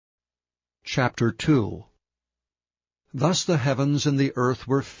Chapter 2. Thus the heavens and the earth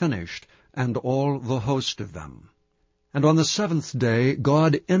were finished, and all the host of them. And on the seventh day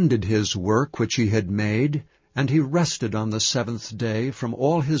God ended his work which he had made, and he rested on the seventh day from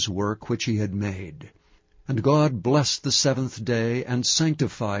all his work which he had made. And God blessed the seventh day, and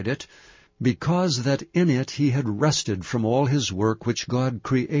sanctified it, because that in it he had rested from all his work which God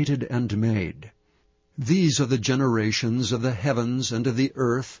created and made. These are the generations of the heavens and of the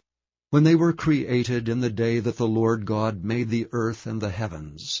earth, when they were created in the day that the Lord God made the earth and the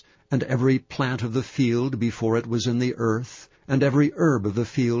heavens, and every plant of the field before it was in the earth, and every herb of the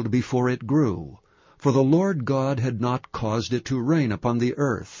field before it grew. For the Lord God had not caused it to rain upon the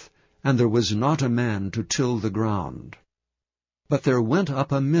earth, and there was not a man to till the ground. But there went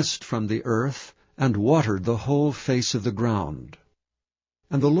up a mist from the earth, and watered the whole face of the ground.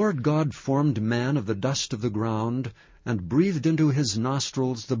 And the Lord God formed man of the dust of the ground, and breathed into his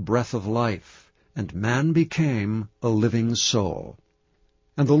nostrils the breath of life, and man became a living soul.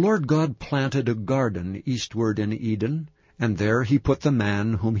 And the Lord God planted a garden eastward in Eden, and there he put the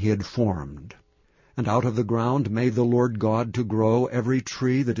man whom he had formed. And out of the ground made the Lord God to grow every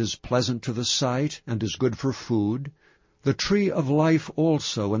tree that is pleasant to the sight, and is good for food, the tree of life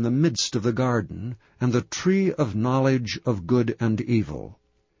also in the midst of the garden, and the tree of knowledge of good and evil.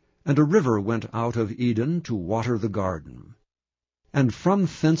 And a river went out of Eden to water the garden. And from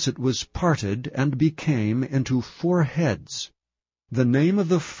thence it was parted, and became into 4 heads. The name of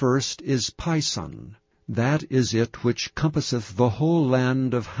the first is Pison. That is it which compasseth the whole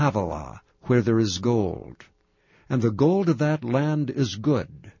land of Havilah, where there is gold. And the gold of that land is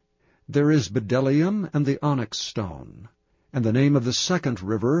good. There is bdellium and the onyx stone. And the name of the second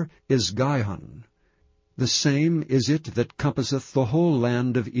river is Gihon. The same is it that compasseth the whole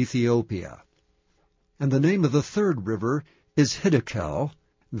land of Ethiopia. And the name of the third river is Hiddekel.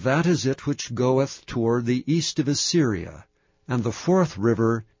 That is it which goeth toward the east of Assyria. And the fourth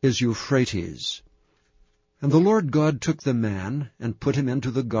river is Euphrates. And the Lord God took the man, and put him into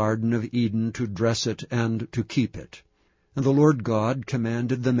the garden of Eden to dress it and to keep it. And the Lord God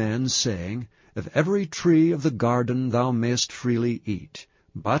commanded the man, saying, Of every tree of the garden thou mayest freely eat,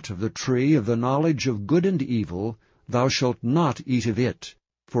 but of the tree of the knowledge of good and evil thou shalt not eat of it,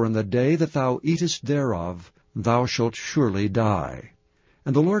 for in the day that thou eatest thereof thou shalt surely die.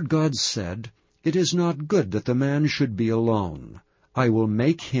 And the Lord God said, It is not good that the man should be alone. I will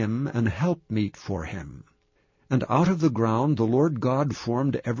make him an helpmeet for him. And out of the ground the Lord God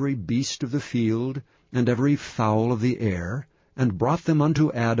formed every beast of the field, and every fowl of the air, and brought them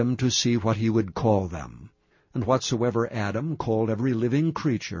unto Adam to see what he would call them. And whatsoever Adam called every living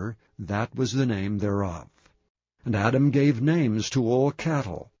creature, that was the name thereof. And Adam gave names to all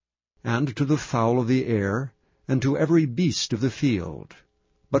cattle, and to the fowl of the air, and to every beast of the field.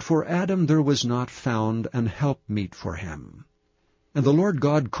 But for Adam there was not found an helpmeet for him. And the Lord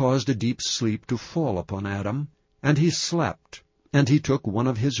God caused a deep sleep to fall upon Adam, and he slept. And he took one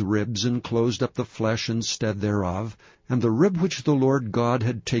of his ribs, and closed up the flesh instead thereof, and the rib which the Lord God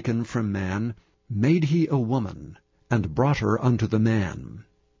had taken from man made he a woman, and brought her unto the man.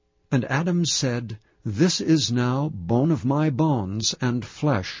 And Adam said, This is now bone of my bones, and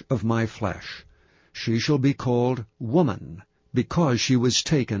flesh of my flesh. She shall be called woman, because she was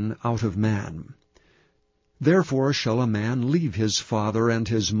taken out of man. Therefore shall a man leave his father and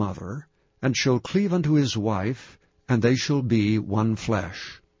his mother, and shall cleave unto his wife, and they shall be one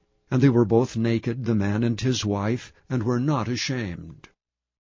flesh. And they were both naked, the man and his wife, and were not ashamed.